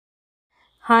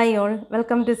Hi all,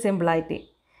 welcome to Simple IT.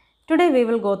 Today we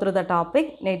will go through the topic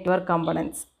network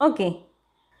components. Okay.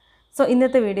 So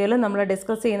ഇന്നത്തെ വീഡിയോയിൽ നമ്മൾ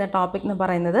discuss ചെയ്യുന്ന topic എന്ന്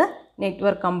പറയുന്നത്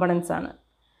network components ആണ്.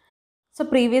 സോ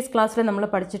പ്രീവിയസ് ക്ലാസ്സിൽ നമ്മൾ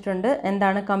പഠിച്ചിട്ടുണ്ട്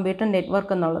എന്താണ് കമ്പ്യൂട്ടർ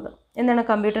നെറ്റ്വർക്ക് എന്നുള്ളത്. എന്താണ്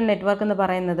കമ്പ്യൂട്ടർ നെറ്റ്വർക്ക് എന്ന്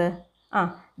പറയുന്നത്?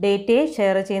 ഡേറ്റയെ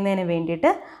ഷെയർ ചെയ്യുന്നതിന്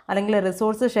വേണ്ടിയിട്ട് അല്ലെങ്കിൽ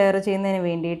റിസോഴ്സ് ഷെയർ ചെയ്യുന്നതിന്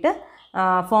വേണ്ടിയിട്ട്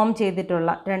ഫോം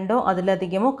ചെയ്തിട്ടുള്ള രണ്ടോ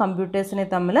അതിലധികമോ കമ്പ്യൂട്ടേഴ്സിനെ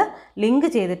തമ്മിൽ ലിങ്ക്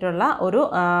ചെയ്തിട്ടുള്ള ഒരു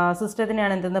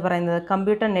സിസ്റ്റത്തിനെയാണ് എന്തെന്ന് പറയുന്നത്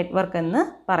കമ്പ്യൂട്ടർ നെറ്റ്വർക്ക് എന്ന്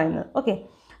പറയുന്നത്. ഓക്കെ.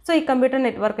 സോ ഈ കമ്പ്യൂട്ടർ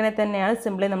നെറ്റ്വർക്കിനെ തന്നെയാണ്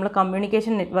സിംപ്ലി നമ്മൾ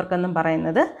കമ്മ്യൂണിക്കേഷൻ നെറ്റ്വർക്ക് എന്നും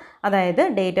പറയുന്നത്. അതായത്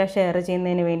ഡേറ്റ ഷെയർ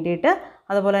ചെയ്യുന്നതിന് വേണ്ടിയിട്ട്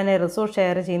അതുപോലെ തന്നെ റിസോഴ്സ്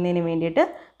ഷെയർ ചെയ്യുന്നതിന് വേണ്ടിയിട്ട്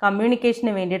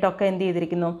കമ്മ്യൂണിക്കേഷന് വേണ്ടിയിട്ടൊക്കെ എന്ത്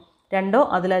ചെയ്തിരിക്കുന്നു രണ്ടോ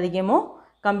അതിലധികമോ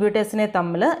കമ്പ്യൂട്ടേഴ്സിനെ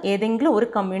തമ്മിൽ ഏതെങ്കിലും ഒരു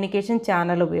കമ്മ്യൂണിക്കേഷൻ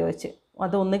ചാനൽ ഉപയോഗിച്ച്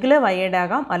അത് ഒന്നുകിൽ വയേർഡ്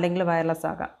ആകാം അല്ലെങ്കിൽ വയർലെസ്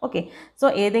ആകാം. ഓക്കെ. സോ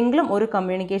ഏതെങ്കിലും ഒരു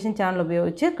കമ്മ്യൂണിക്കേഷൻ ചാനൽ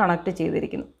ഉപയോഗിച്ച് കണക്ട്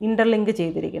ചെയ്തിരിക്കുന്നു, ഇൻ്റർലിങ്ക്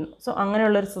ചെയ്തിരിക്കുന്നു. സോ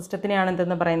അങ്ങനെയുള്ളൊരു സിസ്റ്റത്തിനെയാണ്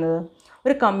എന്തെന്ന് പറയുന്നത്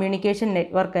ഒരു കമ്മ്യൂണിക്കേഷൻ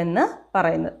നെറ്റ്വർക്ക് എന്ന്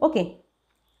പറയുന്നത്. ഓക്കെ.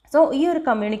 സോ ഈ ഒരു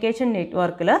കമ്മ്യൂണിക്കേഷൻ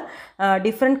നെറ്റ്വർക്കിൽ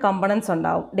ഡിഫറെൻറ്റ് കമ്പണൻസ്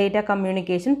ഉണ്ടാവും ഡേറ്റ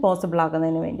കമ്മ്യൂണിക്കേഷൻ പോസിബിൾ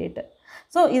ആകുന്നതിന് വേണ്ടിയിട്ട്.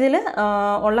 സോ ഇതിൽ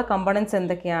ഉള്ള കമ്പണൻസ്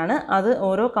എന്തൊക്കെയാണ്, അത്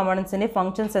ഓരോ കമ്പണൻസിൻ്റെ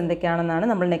ഫങ്ഷൻസ് എന്തൊക്കെയാണെന്നാണ്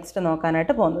നമ്മൾ നെക്സ്റ്റ്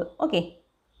നോക്കാനായിട്ട് പോകുന്നത്. Okay.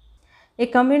 A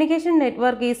communication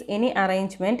network is any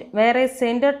arrangement where a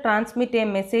sender transmits a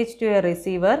message to a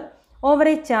receiver over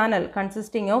a channel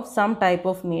consisting of some type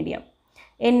of medium.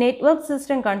 A network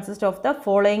system consists of the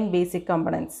following basic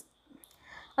components.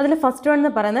 അതിൽ first one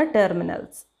എന്ന് പറയുന്നത്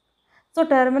terminals. So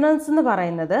terminals എന്ന്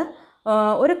പറയുന്നത്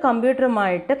ഒരു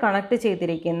കമ്പ്യൂട്ടറുമായിട്ട് connect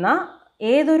ചെയ്തിരിക്കുന്ന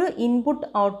ഏതൊരു input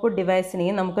output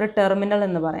ഡിവൈസിനെയും നമുക്കൊരു terminal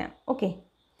എന്ന് പറയാം. Okay.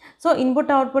 So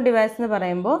input output device എന്ന്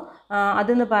പറയുമ്പോൾ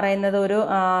അതെന്ന് പറയുന്നത് ഒരു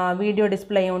വീഡിയോ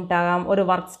ഡിസ്പ്ലേ യൂണിറ്റ് ആകാം, ഒരു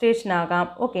വർക്ക് സ്റ്റേഷൻ ആകാം.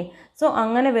 ഓക്കെ. സോ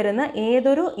അങ്ങനെ വരുന്ന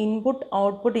ഏതൊരു ഇൻപുട്ട്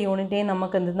ഔട്ട്പുട്ട് യൂണിറ്റിനെയും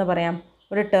നമുക്ക് എന്തെന്ന് പറയാം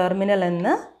ഒരു ടെർമിനൽ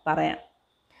എന്ന് പറയാം.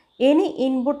 Any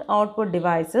input output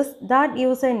devices that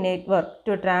use a network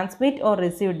to transmit or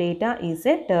receive data is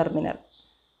a terminal.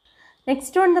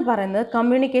 Next one എന്ന് പറയുന്നത്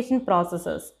കമ്മ്യൂണിക്കേഷൻ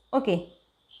പ്രോസസ്സേഴ്സ്. ഓക്കെ.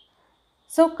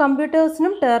 സോ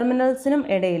കമ്പ്യൂട്ടേഴ്സിനും ടെർമിനൽസിനും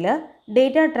ഇടയിൽ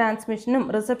ഡേറ്റ ട്രാൻസ്മിഷനും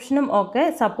റിസപ്ഷനും ഒക്കെ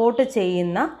സപ്പോർട്ട്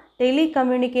ചെയ്യുന്ന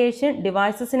ടെലികമ്മ്യൂണിക്കേഷൻ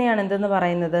ഡിവൈസസിനെയാണ് എന്തെന്ന്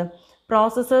പറയുന്നത്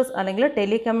പ്രോസസ്സേഴ്സ് അല്ലെങ്കിൽ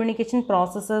ടെലികമ്മ്യൂണിക്കേഷൻ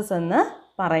പ്രോസസ്സേഴ്സ് എന്ന്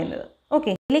പറയുന്നത്.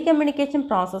 Okay, telecommunication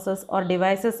processes or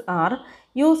devices are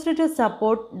used to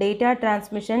support data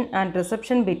transmission and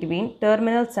reception between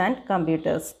terminals and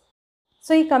computers.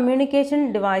 So, ഈ കമ്മ്യൂണിക്കേഷൻ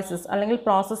ഡിവൈസസ് അല്ലെങ്കിൽ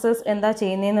പ്രോസസ്സേഴ്സ് എന്താ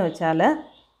ചെയ്യുന്നതെന്ന് വെച്ചാൽ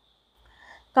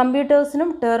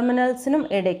കമ്പ്യൂട്ടേഴ്സിനും ടെർമിനൽസിനും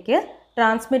ഇടയ്ക്ക്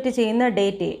ട്രാൻസ്മിറ്റ് ചെയ്യുന്ന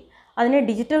ഡേറ്റയെ അതിനെ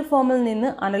ഡിജിറ്റൽ ഫോമിൽ നിന്ന്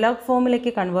അനലോഗ്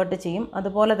ഫോമിലേക്ക് കൺവേർട്ട് ചെയ്യും.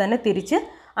 അതുപോലെ തന്നെ തിരിച്ച്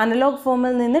അനലോഗ്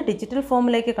ഫോമിൽ നിന്ന് ഡിജിറ്റൽ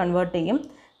ഫോമിലേക്ക് കൺവേർട്ട് ചെയ്യും.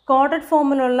 കോഡഡ്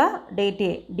ഫോമിലുള്ള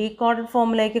ഡേറ്റയെ ഡീകോഡഡ്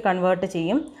ഫോമിലേക്ക് കൺവേർട്ട്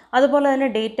ചെയ്യും. അതുപോലെ തന്നെ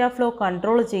ഡേറ്റ ഫ്ലോ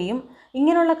കൺട്രോൾ ചെയ്യും.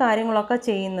 ഇങ്ങനെയുള്ള കാര്യങ്ങളൊക്കെ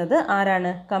ചെയ്യുന്നത്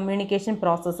ആരാണ് കമ്മ്യൂണിക്കേഷൻ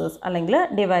പ്രോസസ്സേഴ്സ് അല്ലെങ്കിൽ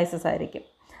ഡിവൈസസ് ആയിരിക്കും.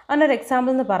 അതിനൊരു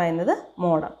എക്സാമ്പിൾ എന്ന് പറയുന്നത്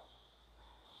മോഡം.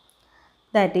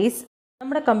 ദാറ്റ് ഈസ്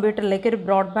നമ്മുടെ കമ്പ്യൂട്ടറിലേക്ക് ഒരു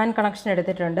ബ്രോഡ്ബാൻഡ് കണക്ഷൻ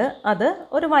എടുത്തിട്ടുണ്ട്. അത്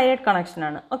ഒരു വയേർഡ്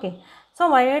കണക്ഷനാണ്. ഓക്കെ. സോ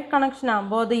വയേർഡ് കണക്ഷൻ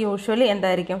ആകുമ്പോൾ അത് യൂഷ്വലി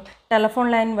എന്തായിരിക്കും ടെലഫോൺ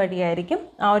ലൈൻ വഴിയായിരിക്കും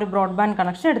ആ ഒരു ബ്രോഡ്ബാൻഡ്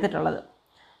കണക്ഷൻ എടുത്തിട്ടുള്ളത്.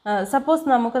 സപ്പോസ്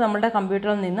നമുക്ക് നമ്മുടെ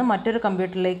കമ്പ്യൂട്ടറിൽ നിന്ന് മറ്റൊരു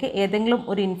കമ്പ്യൂട്ടറിലേക്ക് ഏതെങ്കിലും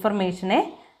ഒരു ഇൻഫർമേഷനെ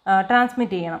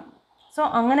ട്രാൻസ്മിറ്റ് ചെയ്യണം. സോ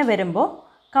അങ്ങനെ വരുമ്പോൾ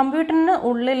കമ്പ്യൂട്ടറിന്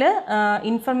ഉള്ളിൽ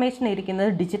ഇൻഫർമേഷൻ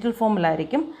ഇരിക്കുന്നത് ഡിജിറ്റൽ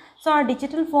ഫോമിലായിരിക്കും. സോ ആ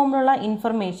ഡിജിറ്റൽ ഫോമിലുള്ള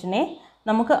ഇൻഫർമേഷനെ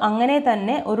നമുക്ക് അങ്ങനെ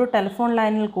തന്നെ ഒരു ടെലിഫോൺ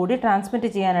ലൈനിൽ കൂടി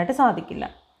ട്രാൻസ്മിറ്റ് ചെയ്യാനായിട്ട് സാധിക്കില്ല.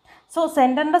 സോ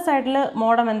സെൻറ്ററിൻ്റെ സൈഡിൽ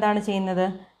മോഡം എന്താണ് ചെയ്യുന്നത്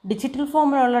ഡിജിറ്റൽ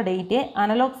ഫോമിലുള്ള ഡേറ്റയെ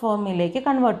അനലോഗ് ഫോമിലേക്ക്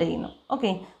കൺവേർട്ട് ചെയ്യുന്നു.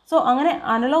 ഓക്കെ. സോ അങ്ങനെ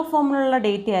അനലോഗ് ഫോമിലുള്ള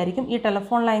ഡേറ്റ ആയിരിക്കും ഈ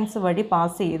ടെലിഫോൺ ലൈൻസ് വഴി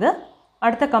പാസ് ചെയ്ത്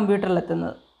അടുത്ത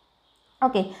കമ്പ്യൂട്ടറിലെത്തുന്നത്.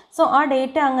 ഓക്കെ. സോ ആ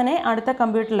ഡേറ്റ അങ്ങനെ അടുത്ത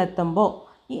കമ്പ്യൂട്ടറിലെത്തുമ്പോൾ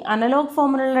ഈ അനലോഗ്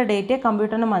ഫോമിലുള്ള ഡേറ്റയെ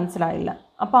കമ്പ്യൂട്ടറിന് മനസ്സിലായില്ല.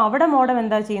 അപ്പോൾ അവിടെ മോഡം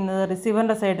എന്താ ചെയ്യുന്നത്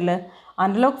റിസീവറിൻ്റെ സൈഡിൽ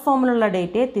അനലോഗ് ഫോമിലുള്ള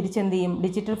ഡേറ്റയെ തിരിച്ചെന്ത് ചെയ്യും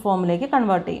ഡിജിറ്റൽ ഫോമിലേക്ക്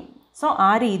കൺവേർട്ട് ചെയ്യും. സോ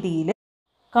ആ രീതിയിൽ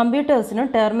കമ്പ്യൂട്ടേഴ്സിനും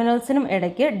ടെർമിനൽസിനും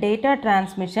ഇടയ്ക്ക് ഡേറ്റ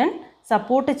ട്രാൻസ്മിഷൻ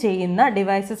സപ്പോർട്ട് ചെയ്യുന്ന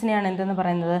ഡിവൈസസിനെയാണ് എന്തെന്ന്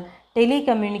പറയുന്നത്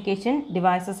ടെലികമ്മ്യൂണിക്കേഷൻ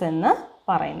ഡിവൈസസ് എന്ന്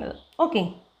പറയുന്നത്. ഓക്കെ.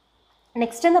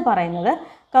 നെക്സ്റ്റ് എന്ന് പറയുന്നത്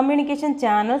communication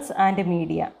channels and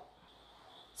media.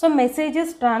 So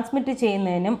messages transmit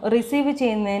ചെയ്യുന്നതിനും റിസീവ്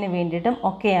ചെയ്യുന്നതിന് വേണ്ടിയിട്ടും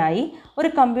ഒക്കെയായി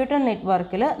ഒരു കമ്പ്യൂട്ടർ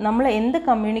നെറ്റ്വർക്കിൽ നമ്മൾ എന്ത്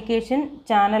കമ്മ്യൂണിക്കേഷൻ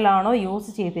ചാനലാണോ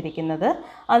യൂസ് ചെയ്തിരിക്കുന്നത്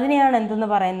അതിനെയാണ് എന്തെന്ന്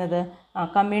പറയുന്നത്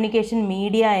കമ്മ്യൂണിക്കേഷൻ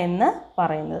മീഡിയ എന്ന്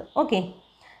പറയുന്നത്. Okay.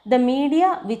 The media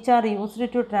which are used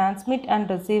to transmit and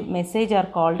receive message are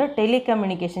called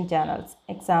telecommunication channels.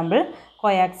 Example,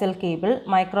 coaxial cable,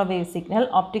 microwave signal,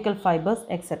 optical fibers,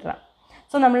 etc.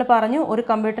 So, നമ്മൾ പറഞ്ഞു ഒരു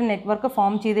കമ്പ്യൂട്ടർ നെറ്റ്വർക്ക്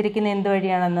ഫോം ചെയ്തിരിക്കുന്ന എന്ത്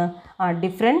വഴിയാണെന്ന്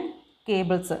ഡിഫറെൻറ്റ്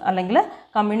കേബിൾസ് അല്ലെങ്കിൽ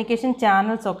communication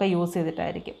channels ഒക്കെ use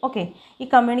ചെയ്തിട്ടായിരിക്കും. Okay. ഈ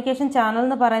communication channel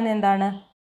എന്ന് പറയുന്നത് എന്താണ്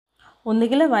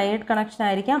ഒന്നുകിൽ വയേർഡ് കണക്ഷൻ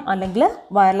ആയിരിക്കാം അല്ലെങ്കിൽ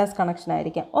വയർലെസ് കണക്ഷൻ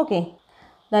ആയിരിക്കാം. Okay.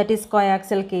 That is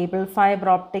coaxial cable, fibre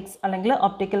optics അല്ലെങ്കിൽ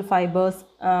optical fibres,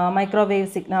 microwave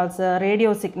signals,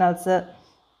 radio signals.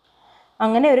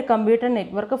 അങ്ങനെ ഒരു കമ്പ്യൂട്ടർ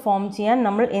നെറ്റ്വർക്ക് ഫോം ചെയ്യാൻ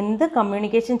നമ്മൾ എന്ത്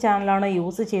കമ്മ്യൂണിക്കേഷൻ ചാനലാണോ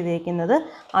യൂസ് ചെയ്തിരിക്കുന്നത്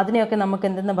അതിനെയൊക്കെ നമുക്ക്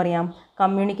എന്തെന്ന് പറയാം?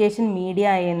 കമ്മ്യൂണിക്കേഷൻ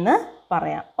മീഡിയ എന്ന്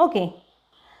പറയാം. Okay.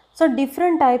 So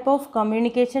different type of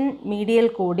communication മീഡിയയിൽ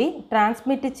കൂടി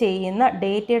ട്രാൻസ്മിറ്റ് ചെയ്യുന്ന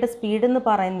ഡേറ്റയുടെ സ്പീഡ് എന്ന്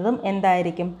പറയുന്നതും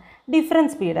എന്തായിരിക്കും?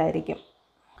 ഡിഫറെൻറ്റ് സ്പീഡായിരിക്കും.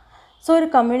 സോ ഒരു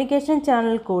കമ്മ്യൂണിക്കേഷൻ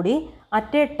ചാനൽ കൂടി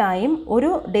അറ്റ് എ ടൈം ഒരു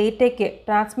ഡേറ്റയ്ക്ക്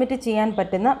ട്രാൻസ്മിറ്റ് ചെയ്യാൻ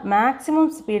പറ്റുന്ന maximum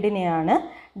സ്പീഡിനെയാണ്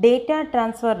data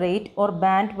transfer rate or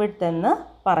band width എന്ന്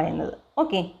പറയുന്നത്.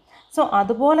 ഓക്കെ. സോ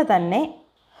അതുപോലെ തന്നെ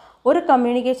ഒരു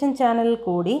കമ്മ്യൂണിക്കേഷൻ ചാനലിൽ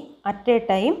കൂടി അറ്റ് എ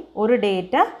ടൈം ഒരു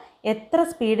ഡേറ്റ എത്ര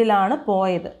സ്പീഡിലാണ്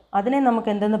പോയത് അതിനെ നമുക്ക്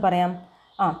എന്തെന്ന് പറയാം?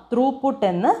 ത്രൂപുട്ട്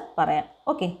എന്ന് പറയാം.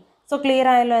 ഓക്കെ. സോ ക്ലിയർ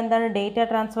ആയല്ലോ എന്താണ് ഡേറ്റ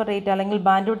ട്രാൻസ്ഫർ റേറ്റ് അല്ലെങ്കിൽ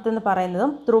ബാൻഡ് വിഡ്ത്ത് എന്ന്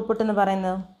പറയുന്നതും ത്രൂപുട്ട് എന്ന്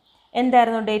പറയുന്നതും?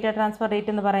 എന്തായിരുന്നു ഡേറ്റ ട്രാൻസ്ഫർ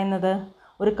റേറ്റ് എന്ന് പറയുന്നത്?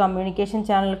 ഒരു കമ്മ്യൂണിക്കേഷൻ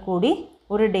ചാനലിൽ കൂടി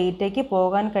ഒരു ഡേറ്റയ്ക്ക്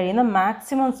പോകാൻ കഴിയുന്ന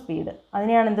മാക്സിമം സ്പീഡ്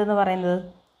അതിനെയാണ് എന്തെന്ന് പറയുന്നത്?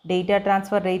 Data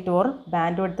transfer rate or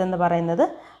band width എന്ന് പറയുന്നത്.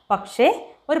 പക്ഷേ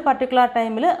ഒരു പർട്ടിക്കുലർ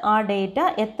ടൈമിൽ ആ ഡേറ്റ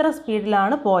എത്ര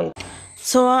സ്പീഡിലാണ് പോയത്,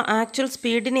 സോ ആ ആക്ച്വൽ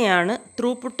സ്പീഡിനെയാണ്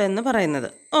ത്രൂപുട്ട് എന്ന് പറയുന്നത്.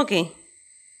 Okay.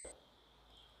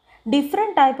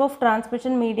 Different type of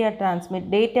transmission media transmit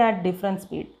data at different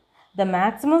speed. The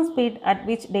maximum speed at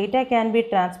which data can be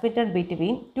transmitted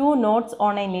between two nodes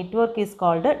on a network is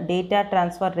called data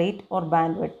transfer rate or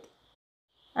bandwidth.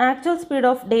 Actual speed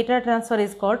of data transfer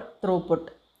is called throughput.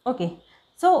 Okay.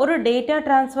 So ഒരു data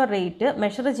transfer rate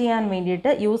measure ചെയ്യാൻ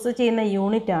വേണ്ടിയിട്ട് use ചെയ്യുന്ന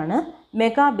unit ആണ്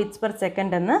mega bits per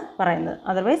second എന്ന് പറയുന്നത്,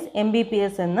 otherwise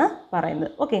MBPS എന്ന്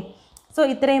പറയുന്നത്. Okay. So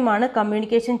ഇത്രയുമാണ്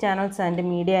കമ്മ്യൂണിക്കേഷൻ ചാനൽസ് ആൻഡ്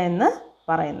മീഡിയ എന്ന്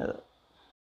പറയുന്നത്.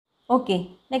 Okay.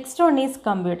 Next one is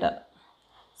computer.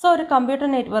 So ഒരു കമ്പ്യൂട്ടർ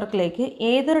നെറ്റ്വർക്കിലേക്ക്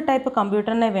ഏതൊരു ടൈപ്പ്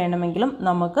കമ്പ്യൂട്ടറിനെ വേണമെങ്കിലും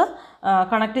നമുക്ക്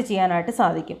കണക്ട് ചെയ്യാനായിട്ട്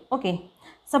സാധിക്കും. ഓക്കെ.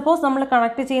 സപ്പോസ് നമ്മൾ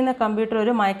കണക്ട് ചെയ്യുന്ന കമ്പ്യൂട്ടർ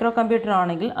ഒരു മൈക്രോ കമ്പ്യൂട്ടർ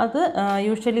ആണെങ്കിൽ അത്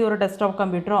യൂഷ്വലി ഒരു ഡെസ്ക്ടോപ്പ്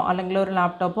കമ്പ്യൂട്ടറോ അല്ലെങ്കിൽ ഒരു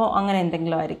ലാപ്ടോപ്പോ അങ്ങനെ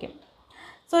എന്തെങ്കിലും ആയിരിക്കും.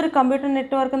 സോ ഒരു കമ്പ്യൂട്ടർ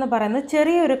നെറ്റ്വർക്ക് എന്ന് പറയുന്നത്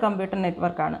ചെറിയൊരു കമ്പ്യൂട്ടർ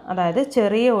നെറ്റ്വർക്കാണ്. അതായത്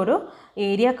ചെറിയ ഒരു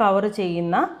ഏരിയ കവർ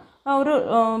ചെയ്യുന്ന ഒരു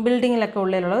ബിൽഡിങ്ങിലൊക്കെ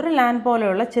ഉള്ളിലുള്ള ഒരു ലാൻ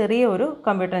പോലെയുള്ള ചെറിയ ഒരു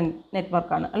കമ്പ്യൂട്ടർ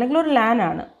നെറ്റ്വർക്കാണ് അല്ലെങ്കിൽ ഒരു ലാൻ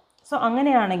ആണ്. സോ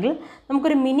അങ്ങനെയാണെങ്കിൽ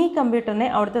നമുക്കൊരു മിനി കമ്പ്യൂട്ടറിനെ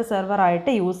അവിടുത്തെ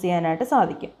സെർവറായിട്ട് യൂസ് ചെയ്യാനായിട്ട്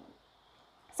സാധിക്കും.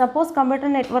 സപ്പോസ് കമ്പ്യൂട്ടർ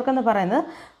നെറ്റ്വർക്ക് എന്ന് പറയുന്നത്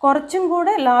കുറച്ചും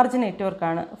കൂടെ ലാർജ്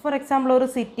നെറ്റ്വർക്കാണ്. ഫോർ എക്സാമ്പിൾ ഒരു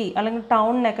സിറ്റി അല്ലെങ്കിൽ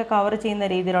ടൗണിനൊക്കെ കവർ ചെയ്യുന്ന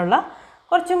രീതിയിലുള്ള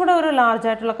കുറച്ചും കൂടെ ഒരു ലാർജ്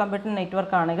ആയിട്ടുള്ള കമ്പ്യൂട്ടർ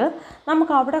നെറ്റ്വർക്ക് ആണെങ്കിൽ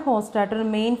നമുക്ക് അവിടെ ഹോസ്റ്റായിട്ടൊരു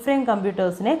മെയിൻ ഫ്രെയിം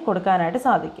കമ്പ്യൂട്ടേഴ്സിനെ കൊടുക്കാനായിട്ട്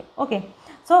സാധിക്കും. ഓക്കെ.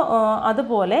 സോ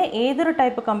അതുപോലെ ഏതൊരു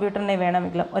ടൈപ്പ് കമ്പ്യൂട്ടറിനെ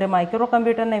വേണമെങ്കിലും, ഒരു മൈക്രോ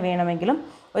കമ്പ്യൂട്ടറിനെ വേണമെങ്കിലും,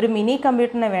 ഒരു മിനി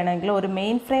കമ്പ്യൂട്ടറിനെ വേണമെങ്കിലും, ഒരു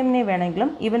മെയിൻ ഫ്രെയിമിനെ വേണമെങ്കിലും,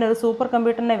 ഈവൻ ഒരു സൂപ്പർ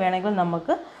കമ്പ്യൂട്ടറിനെ വേണമെങ്കിലും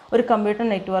നമുക്ക് ഒരു കമ്പ്യൂട്ടർ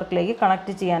നെറ്റ്വർക്കിലേക്ക്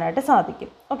കണക്ട് ചെയ്യാനായിട്ട്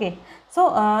സാധിക്കും. ഓക്കെ. സോ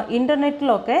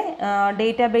ഇൻ്റർനെറ്റിലൊക്കെ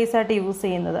ഡേറ്റാബേസ് ആയിട്ട് യൂസ്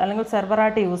ചെയ്യുന്നത് അല്ലെങ്കിൽ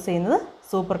സെർവറായിട്ട് യൂസ് ചെയ്യുന്നത്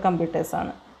super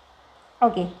കമ്പ്യൂട്ടേഴ്സാണ്.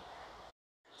 Okay.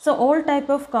 So all type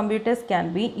of computers can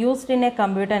be used in a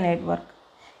computer network.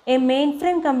 A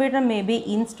mainframe computer may be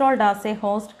installed as a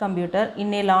host computer in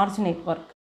a large network.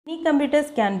 Many computers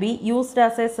can be used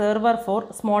as a server for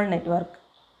small network.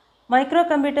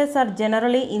 Microcomputers are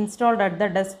generally installed at the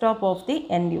desktop of the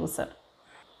end user.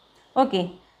 Okay,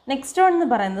 next one എന്ന്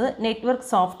പറയുന്നത് network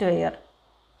software.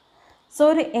 So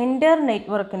ഒരു entire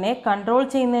നെറ്റ്വർക്കിനെ control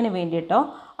ചെയ്യുന്നതിന് വേണ്ടിയിട്ടോ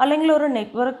അല്ലെങ്കിൽ ഒരു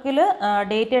നെറ്റ്വർക്കിൽ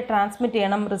data transmit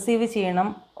ചെയ്യണം, receive ചെയ്യണം,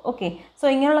 ഓക്കെ, സോ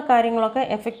ഇങ്ങനെയുള്ള കാര്യങ്ങളൊക്കെ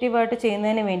എഫക്റ്റീവായിട്ട്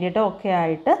ചെയ്യുന്നതിന് വേണ്ടിയിട്ടോ ഒക്കെ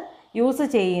ആയിട്ട് യൂസ്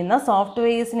ചെയ്യുന്ന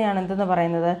സോഫ്റ്റ്വെയർസിനെയാണ് എന്തെന്ന്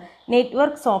പറയുന്നത്?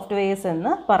 നെറ്റ്വർക്ക് സോഫ്റ്റ്വെയർസ്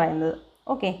എന്ന് പറയുന്നത്.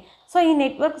 ഓക്കെ. സോ ഈ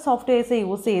നെറ്റ്വർക്ക് സോഫ്റ്റ്വെയർസ്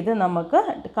യൂസ് ചെയ്ത് നമുക്ക്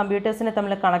കമ്പ്യൂട്ടേഴ്സിനെ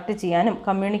തമ്മിൽ കണക്ട് ചെയ്യാനും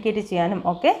കമ്മ്യൂണിക്കേറ്റ് ചെയ്യാനും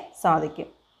ഒക്കെ സാധിക്കും.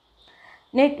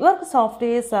 Network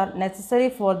softwares are necessary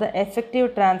for the effective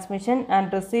transmission and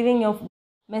receiving of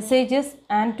messages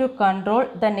and to control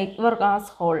the network as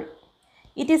whole.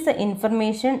 It is the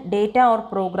information, data or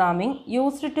programming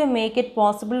used to make it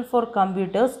possible for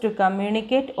computers to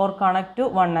communicate or connect to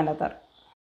one another.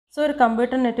 So ഒരു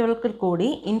computer നെറ്റ്വർക്കിൽ കൂടി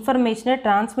ഇൻഫർമേഷനെ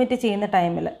transmit ചെയ്യുന്ന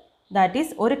ടൈമിൽ, that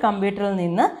is ഒരു കമ്പ്യൂട്ടറിൽ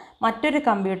നിന്ന് മറ്റൊരു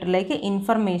കമ്പ്യൂട്ടറിലേക്ക്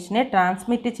ഇൻഫർമേഷനെ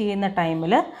ട്രാൻസ്മിറ്റ് ചെയ്യുന്ന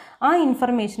ടൈമിൽ ആ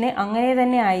ഇൻഫർമേഷനെ അങ്ങനെ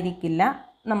തന്നെ ആയിരിക്കില്ല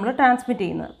നമ്മൾ ട്രാൻസ്മിറ്റ്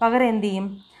ചെയ്യുന്നത്. പകരം എന്ത് ചെയ്യും?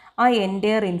 ആ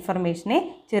എൻ്റയർ ഇൻഫർമേഷനെ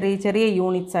ചെറിയ ചെറിയ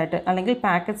യൂണിറ്റ്സ് ആയിട്ട് അല്ലെങ്കിൽ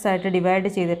പാക്കറ്റ്സ് ആയിട്ട് ഡിവൈഡ്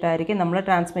ചെയ്തിട്ടായിരിക്കും നമ്മൾ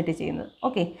ട്രാൻസ്മിറ്റ് ചെയ്യുന്നത്.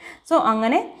 ഓക്കെ. സോ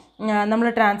അങ്ങനെ നമ്മൾ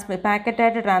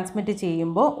പാക്കറ്റായിട്ട് ട്രാൻസ്മിറ്റ്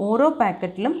ചെയ്യുമ്പോൾ ഓരോ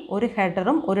പാക്കറ്റിലും ഒരു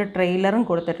ഹെഡറും ഒരു ട്രെയിലറും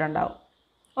കൊടുത്തിട്ടുണ്ടാവും.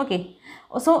 ഓക്കെ.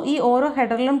 സോ ഈ ഓരോ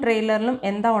ഹെഡറിലും ട്രെയിലറിലും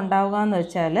എന്താ ഉണ്ടാവുക എന്ന്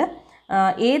വെച്ചാൽ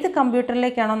ഏത്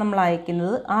കമ്പ്യൂട്ടറിലേക്കാണോ നമ്മൾ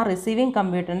അയക്കുന്നത് ആ റിസീവിങ്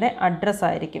കമ്പ്യൂട്ടറിൻ്റെ അഡ്രസ്സ്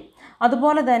ആയിരിക്കും.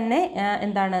 അതുപോലെ തന്നെ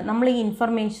എന്താണ് നമ്മൾ ഈ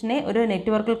ഇൻഫർമേഷനെ ഒരു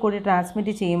നെറ്റ്വർക്കിൽ കൂടി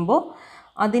ട്രാൻസ്മിറ്റ് ചെയ്യുമ്പോൾ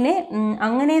അതിനെ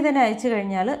അങ്ങനെ തന്നെ അയച്ചു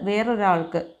കഴിഞ്ഞാൽ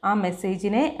വേറൊരാൾക്ക് ആ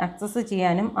മെസ്സേജിനെ ആക്സസ്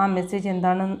ചെയ്യാനും ആ മെസ്സേജ്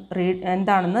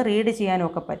എന്താണെന്ന് റീഡ് ചെയ്യാനും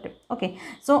ഒക്കെ പറ്റും. ഓക്കെ,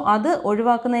 സോ അത്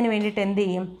ഒഴിവാക്കുന്നതിന് വേണ്ടിയിട്ട് എന്ത്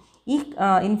ചെയ്യും, ഈ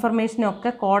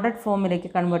ഇൻഫർമേഷനൊക്കെ കോഡഡ്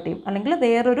ഫോമിലേക്ക് കൺവേർട്ട് ചെയ്യും, അല്ലെങ്കിൽ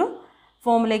വേറൊരു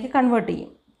ഫോമിലേക്ക് കൺവേർട്ട് ചെയ്യും.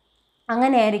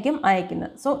 അങ്ങനെയായിരിക്കും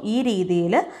അയക്കുന്നത്. സോ ഈ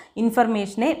രീതിയിൽ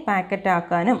ഇൻഫർമേഷനെ പാക്കറ്റ്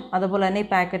ആക്കാനും അതുപോലെ തന്നെ ഈ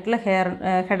പാക്കറ്റിൽ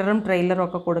ഹെഡറും ട്രെയിലറും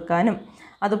ഒക്കെ കൊടുക്കാനും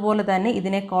അതുപോലെ തന്നെ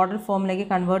ഇതിനെ കോഡഡ് ഫോമിലേക്ക്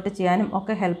കൺവേർട്ട് ചെയ്യാനും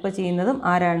ഒക്കെ ഹെൽപ്പ് ചെയ്യുന്നതും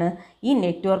ആരാണ്, ഈ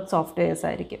നെറ്റ്വർക്ക് സോഫ്റ്റ്വെയർസ്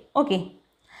ആയിരിക്കും. Okay,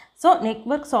 so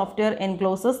network software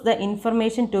encloses the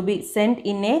information to be send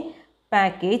in A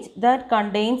package that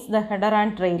contains the header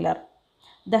and trailer.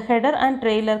 The header and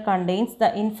trailer contains the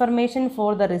information for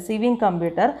the receiving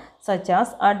computer, such as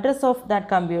address of that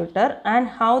computer and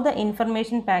how the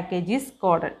information package is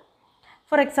coded.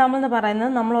 For example, എന്ന്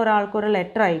പറയുന്നത് നമ്മൾ ഒരാൾക്കൊരു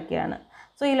letter അയക്കുകയാണ്.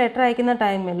 So ഈ letter അയക്കുന്ന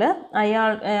ടൈമിൽ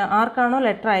ആർക്കാണോ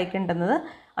letter അയക്കേണ്ടത്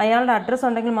അയാളുടെ അഡ്രസ്സ്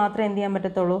ഉണ്ടെങ്കിൽ മാത്രമേ എന്ത് ചെയ്യാൻ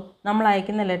പറ്റത്തുള്ളൂ, നമ്മൾ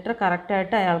അയക്കുന്ന ലെറ്റർ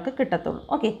കറക്റ്റായിട്ട് അയാൾക്ക് കിട്ടത്തുള്ളൂ.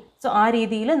 ഓക്കെ, സോ ആ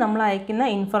രീതിയിൽ നമ്മൾ അയക്കുന്ന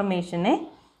ഇൻഫർമേഷനെ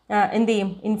എന്ത് ചെയ്യും,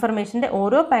 ഇൻഫർമേഷൻ്റെ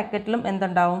ഓരോ പാക്കറ്റിലും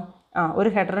എന്തുണ്ടാവും, ഒരു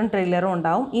ഹെഡറും ട്രെയിലറും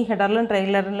ഉണ്ടാവും. ഈ ഹെഡറിലും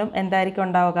ട്രെയിലറിലും എന്തായിരിക്കും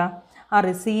ഉണ്ടാവുക, ആ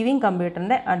റിസീവിങ്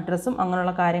കമ്പ്യൂട്ടറിൻ്റെ അഡ്രസ്സും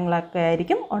അങ്ങനെയുള്ള കാര്യങ്ങളൊക്കെ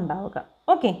ആയിരിക്കും ഉണ്ടാവുക.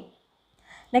 ഓക്കെ,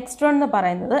 നെക്സ്റ്റ് വൺ എന്ന്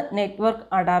പറയുന്നത് നെറ്റ്വർക്ക്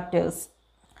അഡാപ്റ്റേഴ്സ്.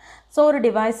 സോ ഒരു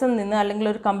ഡിവൈസിൽ നിന്ന് അല്ലെങ്കിൽ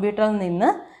ഒരു കമ്പ്യൂട്ടറിൽ നിന്ന്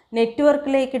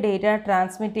നെറ്റ്വർക്കിലേക്ക് ഡേറ്റ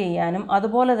ട്രാൻസ്മിറ്റ് ചെയ്യാനും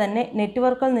അതുപോലെ തന്നെ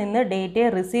നെറ്റ്വർക്കിൽ നിന്ന് ഡേറ്റയെ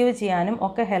റിസീവ് ചെയ്യാനും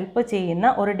ഒക്കെ ഹെൽപ്പ് ചെയ്യുന്ന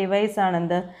ഒരു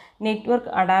ഡിവൈസാണെന്ത്,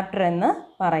 നെറ്റ്വർക്ക് അഡാപ്റ്റർ എന്ന്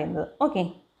പറയുന്നത്. ഓക്കെ,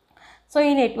 സോ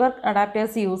ഈ നെറ്റ്വർക്ക്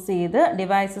അഡാപ്റ്റേഴ്സ് യൂസ് ചെയ്ത്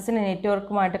ഡിവൈസസിനെ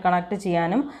നെറ്റ്വർക്കുമായിട്ട് കണക്ട്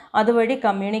ചെയ്യാനും അതുവഴി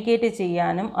കമ്മ്യൂണിക്കേറ്റ്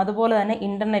ചെയ്യാനും അതുപോലെ തന്നെ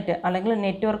ഇൻ്റർനെറ്റ് അല്ലെങ്കിൽ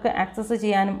നെറ്റ്വർക്ക് ആക്സസ്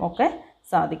ചെയ്യാനും ഒക്കെ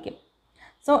സാധിക്കും.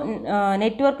 So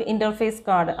network interface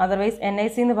card, otherwise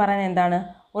NIC എന്ന് പറയുന്നത് എന്താണ്,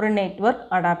 ഒരു network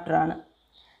അഡാപ്റ്ററാണ്.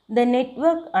 The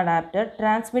network adapter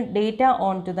transmit data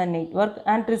on to the network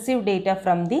and receive data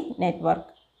from the network.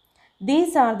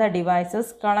 These are the devices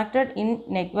connected in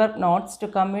network nodes to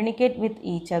communicate with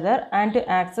each other and to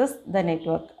access the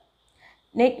network.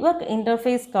 Network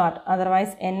interface card,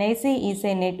 otherwise NIC, is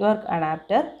a network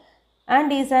adapter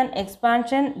and is an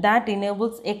expansion that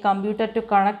enables a computer to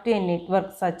connect to a network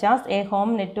such as a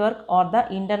home network or the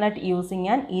internet using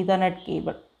an Ethernet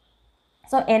cable.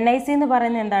 So NIC എന്ന്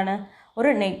പറയുന്നത് എന്താണ്,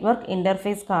 ഒരു network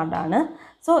interface കാർഡാണ്.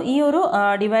 So ഈ ഒരു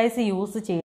device use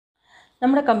ചെയ്യും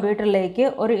നമ്മുടെ കമ്പ്യൂട്ടറിലേക്ക്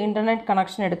ഒരു ഇൻ്റർനെറ്റ്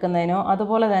കണക്ഷൻ എടുക്കുന്നതിനോ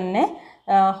അതുപോലെ തന്നെ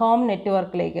ഹോം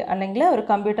നെറ്റ്വർക്കിലേക്ക് അല്ലെങ്കിൽ ഒരു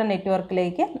കമ്പ്യൂട്ടർ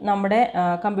നെറ്റ്വർക്കിലേക്ക് നമ്മുടെ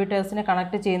കമ്പ്യൂട്ടേഴ്സിനെ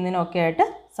കണക്ട് ചെയ്യുന്നതിനോ ഒക്കെ ആയിട്ട്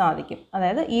സാധിക്കും,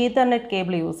 അതായത് ഈതർനെറ്റ്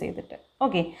കേബിൾ യൂസ് ചെയ്തിട്ട്.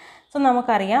 ഓക്കെ, സോ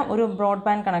നമുക്കറിയാം ഒരു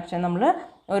ബ്രോഡ്ബാൻഡ് കണക്ഷൻ, നമ്മൾ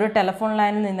ഒരു ടെലിഫോൺ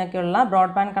ലൈനിൽ നിന്നൊക്കെയുള്ള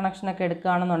ബ്രോഡ്ബാൻഡ് കണക്ഷനൊക്കെ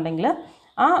എടുക്കുകയാണെന്നുണ്ടെങ്കിൽ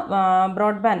ആ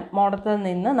ബ്രോഡ്ബാൻഡ് മോഡത്തിൽ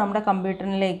നിന്ന് നമ്മുടെ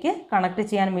കമ്പ്യൂട്ടറിലേക്ക് കണക്ട്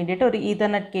ചെയ്യാൻ വേണ്ടിയിട്ട് ഒരു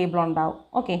ഈതർനെറ്റ് കേബിൾ ഉണ്ടാവും.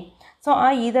 ഓക്കെ, സോ ആ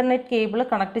ഈതർനെറ്റ് കേബിൾ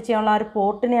കണക്ട് ചെയ്യാനുള്ള ആ ഒരു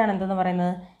പോർട്ടിനെയാണ് എന്തെന്ന്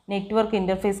പറയുന്നത്, നെറ്റ്വർക്ക്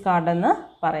ഇൻ്റർഫേസ് കാർഡ് എന്ന്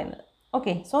പറയുന്നത്.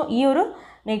 ഓക്കെ, സോ ഈ ഒരു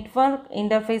നെറ്റ്വർക്ക്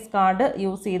ഇൻ്റർഫേസ് കാർഡ്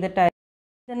യൂസ് ചെയ്തിട്ടാണ്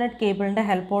ഇൻ്റർനെറ്റ് കേബിളിൻ്റെ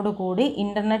ഹെൽപ്പോട് കൂടി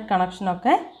ഇൻ്റർനെറ്റ്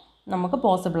കണക്ഷനൊക്കെ നമുക്ക്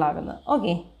പോസിബിൾ ആകുന്നത്.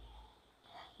 ഓക്കെ,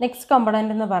 നെക്സ്റ്റ്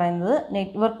കമ്പണൻ്റ് എന്ന് പറയുന്നത്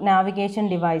network navigation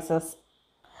devices.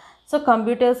 So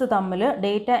computers തമ്മിൽ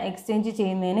ഡേറ്റ എക്സ്ചേഞ്ച്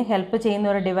ചെയ്യുന്നതിന് ഹെൽപ്പ് ചെയ്യുന്ന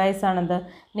ഒരു ഡിവൈസാണെന്ത്,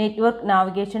 നെറ്റ്വർക്ക്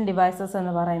നാവിഗേഷൻ ഡിവൈസസ്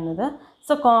എന്ന് പറയുന്നത്.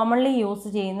 സോ കോമൺലി യൂസ്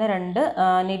ചെയ്യുന്ന രണ്ട്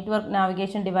നെറ്റ്വർക്ക്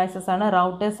നാവിഗേഷൻ ഡിവൈസസ് ആണ്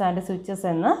റൗട്ടേഴ്സ് ആൻഡ് സ്വിച്ചസ്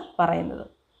എന്ന് പറയുന്നത്.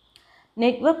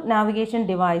 Network navigation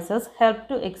devices help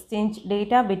to exchange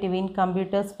data between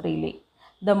computers freely.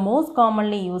 The most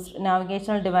commonly used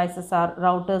navigational devices are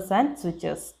routers and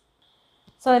switches.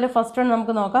 So അതിൽ first one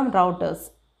നമുക്ക് നോക്കാം, routers.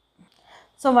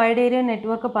 So wide area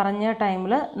network പറഞ്ഞ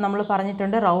ടൈമിൽ നമ്മൾ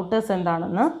പറഞ്ഞിട്ടുണ്ട് routers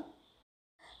എന്താണെന്ന്.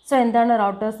 സോ എന്താണ്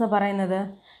റൗട്ടേഴ്സ് എന്ന് പറയുന്നത്,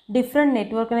 ഡിഫറെൻറ്റ്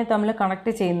നെറ്റ്വർക്കിനെ തമ്മിൽ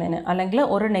കണക്ട് ചെയ്യുന്നതിന് അല്ലെങ്കിൽ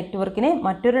ഒരു നെറ്റ്വർക്കിനെ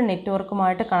മറ്റൊരു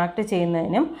നെറ്റ്വർക്കുമായിട്ട് കണക്ട്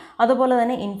ചെയ്യുന്നതിനും അതുപോലെ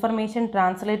തന്നെ ഇൻഫർമേഷൻ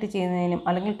ട്രാൻസ്ലേറ്റ് ചെയ്യുന്നതിനും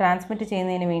അല്ലെങ്കിൽ ട്രാൻസ്മിറ്റ്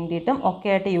ചെയ്യുന്നതിന് വേണ്ടിയിട്ടും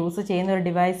ഒക്കെ ആയിട്ട് യൂസ് ചെയ്യുന്ന ഒരു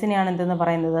ഡിവൈസിനെയാണ് എന്തെന്ന്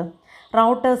പറയുന്നത്,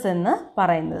 റൗട്ടേഴ്സ് എന്ന്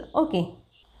പറയുന്നത്. ഓക്കെ,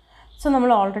 സോ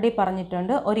നമ്മൾ ഓൾറെഡി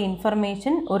പറഞ്ഞിട്ടുണ്ട് ഒരു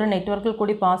ഇൻഫർമേഷൻ ഒരു നെറ്റ്വർക്കിൽ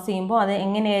കൂടി പാസ് ചെയ്യുമ്പോൾ അത്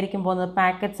എങ്ങനെയായിരിക്കും പോകുന്നത്,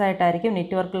 പാക്കറ്റ്സ് ആയിട്ടായിരിക്കും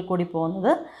നെറ്റ്വർക്കിൽ കൂടി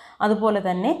പോകുന്നത്. അതുപോലെ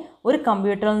തന്നെ ഒരു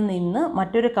കമ്പ്യൂട്ടറിൽ നിന്ന്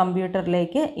മറ്റൊരു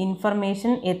കമ്പ്യൂട്ടറിലേക്ക്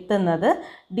ഇൻഫർമേഷൻ എത്തുന്നത്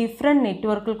ഡിഫറെൻറ്റ്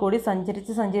നെറ്റ്വർക്കിൽ കൂടി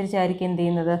സഞ്ചരിച്ചായിരിക്കും എന്ത്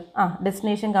ചെയ്യുന്നത്,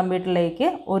 ഡെസ്റ്റിനേഷൻ കമ്പ്യൂട്ടറിലേക്ക്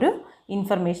ഒരു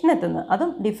ഇൻഫർമേഷൻ എത്തുന്നത്,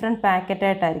 അതും ഡിഫറെൻറ്റ്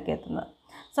പാക്കറ്റായിട്ടായിരിക്കും എത്തുന്നത്.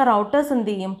 സോ റൗട്ടേഴ്സ്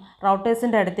എന്ത് ചെയ്യും,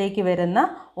 റൗട്ടേഴ്സിൻ്റെ അടുത്തേക്ക് വരുന്ന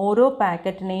ഓരോ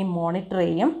പാക്കറ്റിനെയും മോണിറ്റർ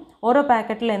ചെയ്യും. ഓരോ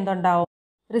പാക്കറ്റിൽ എന്തുണ്ടാവും,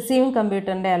 റിസീവിങ്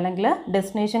കമ്പ്യൂട്ടറിൻ്റെ അല്ലെങ്കിൽ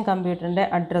ഡെസ്റ്റിനേഷൻ കമ്പ്യൂട്ടറിൻ്റെ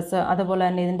അഡ്രസ്സ് അതുപോലെ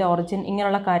തന്നെ ഇതിൻ്റെ ഒറിജിൻ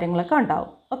ഇങ്ങനെയുള്ള കാര്യങ്ങളൊക്കെ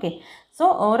ഉണ്ടാവും. ഓക്കെ, സോ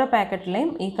ഓരോ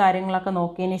പാക്കറ്റിലെയും ഈ കാര്യങ്ങളൊക്കെ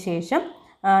നോക്കിയതിന് ശേഷം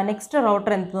നെക്സ്റ്റ്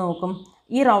റൗട്ടർ എന്ത് നോക്കും,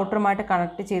 ഈ റൗട്ടറുമായിട്ട്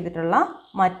കണക്ട് ചെയ്തിട്ടുള്ള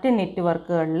മറ്റ്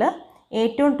നെറ്റ്വർക്കുകളിൽ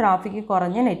ഏറ്റവും ട്രാഫിക്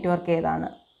കുറഞ്ഞ നെറ്റ്വർക്ക് ഏതാണ്.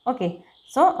 ഓക്കെ,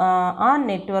 സോ ആ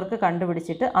നെറ്റ്വർക്ക്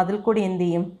കണ്ടുപിടിച്ചിട്ട് അതിൽ കൂടി എന്ത്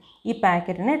ചെയ്യും, ഈ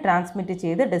പാക്കറ്റിനെ ട്രാൻസ്മിറ്റ്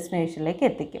ചെയ്ത് ഡെസ്റ്റിനേഷനിലേക്ക്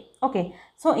എത്തിക്കും. ഓക്കെ,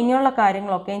 സോ ഇങ്ങനെയുള്ള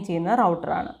കാര്യങ്ങളൊക്കെയും ചെയ്യുന്നത്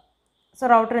റൗട്ടറാണ്. സോ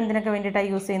റൗട്ടർ എന്തിനൊക്കെ വേണ്ടിയിട്ടാണ്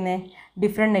യൂസ് ചെയ്യുന്നത്?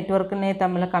 ഡിഫറെൻറ്റ് നെറ്റ്വർക്കിനെ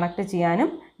തമ്മിൽ കണക്ട് ചെയ്യാനും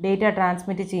ഡേറ്റ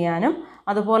ട്രാൻസ്മിറ്റ് ചെയ്യാനും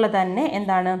അതുപോലെ തന്നെ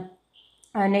എന്താണ്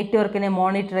നെറ്റ്വർക്കിനെ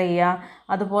മോണിറ്റർ ചെയ്യുക,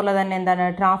 അതുപോലെ തന്നെ എന്താണ്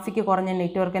ട്രാഫിക് കുറഞ്ഞ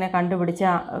നെറ്റ്വർക്കിനെ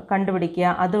കണ്ടുപിടിക്കുക,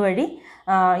 അതുവഴി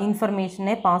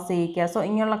ഇൻഫർമേഷനെ പാസ് ചെയ്യിക്കുക. സോ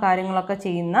ഇങ്ങനെയുള്ള കാര്യങ്ങളൊക്കെ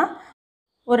ചെയ്യുന്ന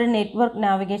ഒരു നെറ്റ്വർക്ക്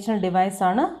നാവിഗേഷണൽ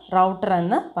ഡിവൈസാണ് റൗട്ടർ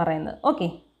എന്ന് പറയുന്നത്. Okay,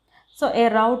 so a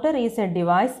router is a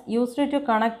device used to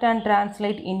connect and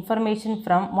translate information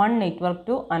from one network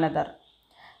to another.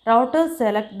 Routers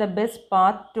select the best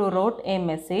path to route a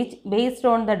message based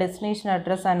on the destination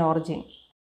address and origin.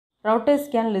 Routers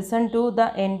can listen to the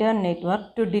entire network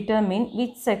to determine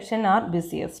which section are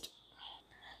busiest.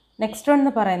 Next one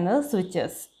എന്ന് പറയുന്നത്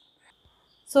switches.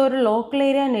 So ഒരു local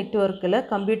area നെറ്റ്വർക്കിൽ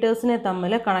കമ്പ്യൂട്ടേഴ്സിനെ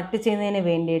തമ്മിൽ connect ചെയ്യുന്നതിന്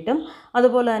വേണ്ടിയിട്ടും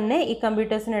അതുപോലെ തന്നെ ഈ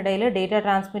കമ്പ്യൂട്ടേഴ്സിനിടയിൽ ഡേറ്റ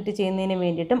ട്രാൻസ്മിറ്റ് ചെയ്യുന്നതിന്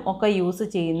വേണ്ടിയിട്ടും ഒക്കെ യൂസ്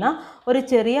ചെയ്യുന്ന ഒരു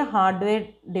ചെറിയ ഹാർഡ്വെയർ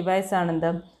ഡിവൈസാണെന്ത്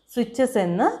സ്വിച്ചസ്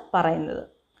എന്ന് പറയുന്നത്.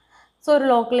 സോ ഒരു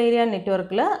ലോക്കൽ ഏരിയ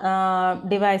നെറ്റ്വർക്കിൽ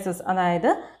ഡിവൈസസ്,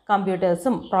 അതായത്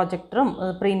കമ്പ്യൂട്ടേഴ്സും പ്രൊജക്ടറും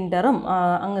പ്രിൻ്ററും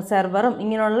സെർവറും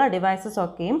ഇങ്ങനെയുള്ള ഡിവൈസസ്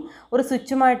ഒക്കെയും ഒരു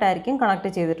സ്വിച്ചുമായിട്ടായിരിക്കും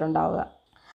കണക്ട് ചെയ്തിട്ടുണ്ടാവുക.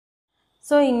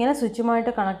 സോ ഇങ്ങനെ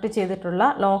സ്വിച്ചുമായിട്ട് കണക്ട് ചെയ്തിട്ടുള്ള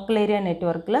ലോക്കൽ ഏരിയ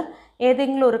നെറ്റ്വർക്കിൽ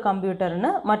ഏതെങ്കിലും ഒരു കമ്പ്യൂട്ടറിന്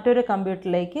മറ്റൊരു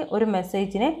കമ്പ്യൂട്ടറിലേക്ക് ഒരു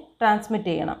മെസ്സേജിനെ ട്രാൻസ്മിറ്റ്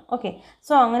ചെയ്യണം. ഓക്കെ,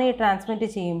 സോ അങ്ങനെ ട്രാൻസ്മിറ്റ്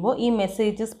ചെയ്യുമ്പോൾ ഈ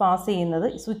മെസ്സേജസ് പാസ് ചെയ്യുന്നത്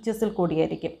സ്വിച്ചസിൽ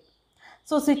കൂടിയായിരിക്കും.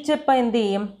 സോ സ്വിച്ച് ഇപ്പോൾ എന്ത്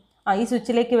ചെയ്യും? ഈ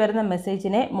സ്വിച്ചിലേക്ക് വരുന്ന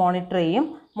മെസ്സേജിനെ മോണിറ്റർ ചെയ്യും.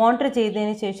 മോണിറ്റർ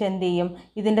ചെയ്തതിന് ശേഷം എന്ത് ചെയ്യും?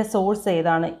 ഇതിൻ്റെ സോഴ്സ്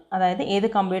ഏതാണ്, അതായത് ഏത്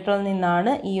കമ്പ്യൂട്ടറിൽ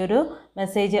നിന്നാണ് ഈ ഒരു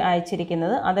മെസ്സേജ്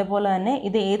അയച്ചിരിക്കുന്നത്, അതേപോലെ തന്നെ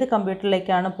ഇത് ഏത്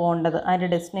കമ്പ്യൂട്ടറിലേക്കാണ് പോകേണ്ടത്, അതിൻ്റെ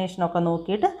ഡെസ്റ്റിനേഷനൊക്കെ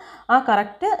നോക്കിയിട്ട് ആ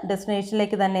കറക്റ്റ്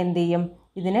ഡെസ്റ്റിനേഷനിലേക്ക് തന്നെ എന്ത് ചെയ്യും?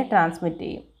 ഇതിനെ ട്രാൻസ്മിറ്റ്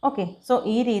ചെയ്യും. ഓക്കെ, സോ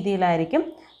ഈ രീതിയിലായിരിക്കും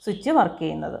സ്വിച്ച് വർക്ക്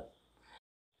ചെയ്യുന്നത്.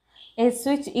 A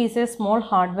switch is a small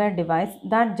hardware device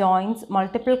that joins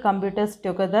multiple computers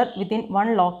together within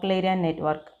one local area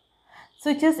network.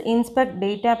 Switches inspect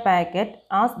data packet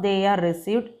as they are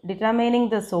received, determining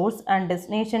the source and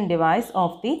destination device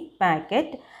of the packet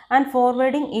and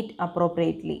forwarding it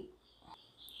appropriately.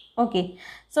 Okay,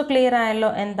 so clear ആയല്ലോ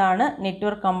എന്താണ്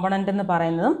network component എന്ന്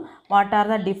പറയുന്നതും what are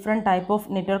the different type of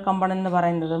network component എന്ന്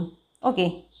പറയുന്നതും. Okay,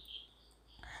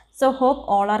 so hope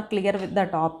all are clear with the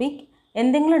topic.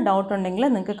 എന്തെങ്കിലും doubt ഉണ്ടെങ്കിൽ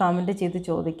നിങ്ങൾക്ക് comment ചെയ്ത്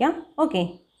ചോദിക്കാം. Okay,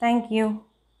 thank you.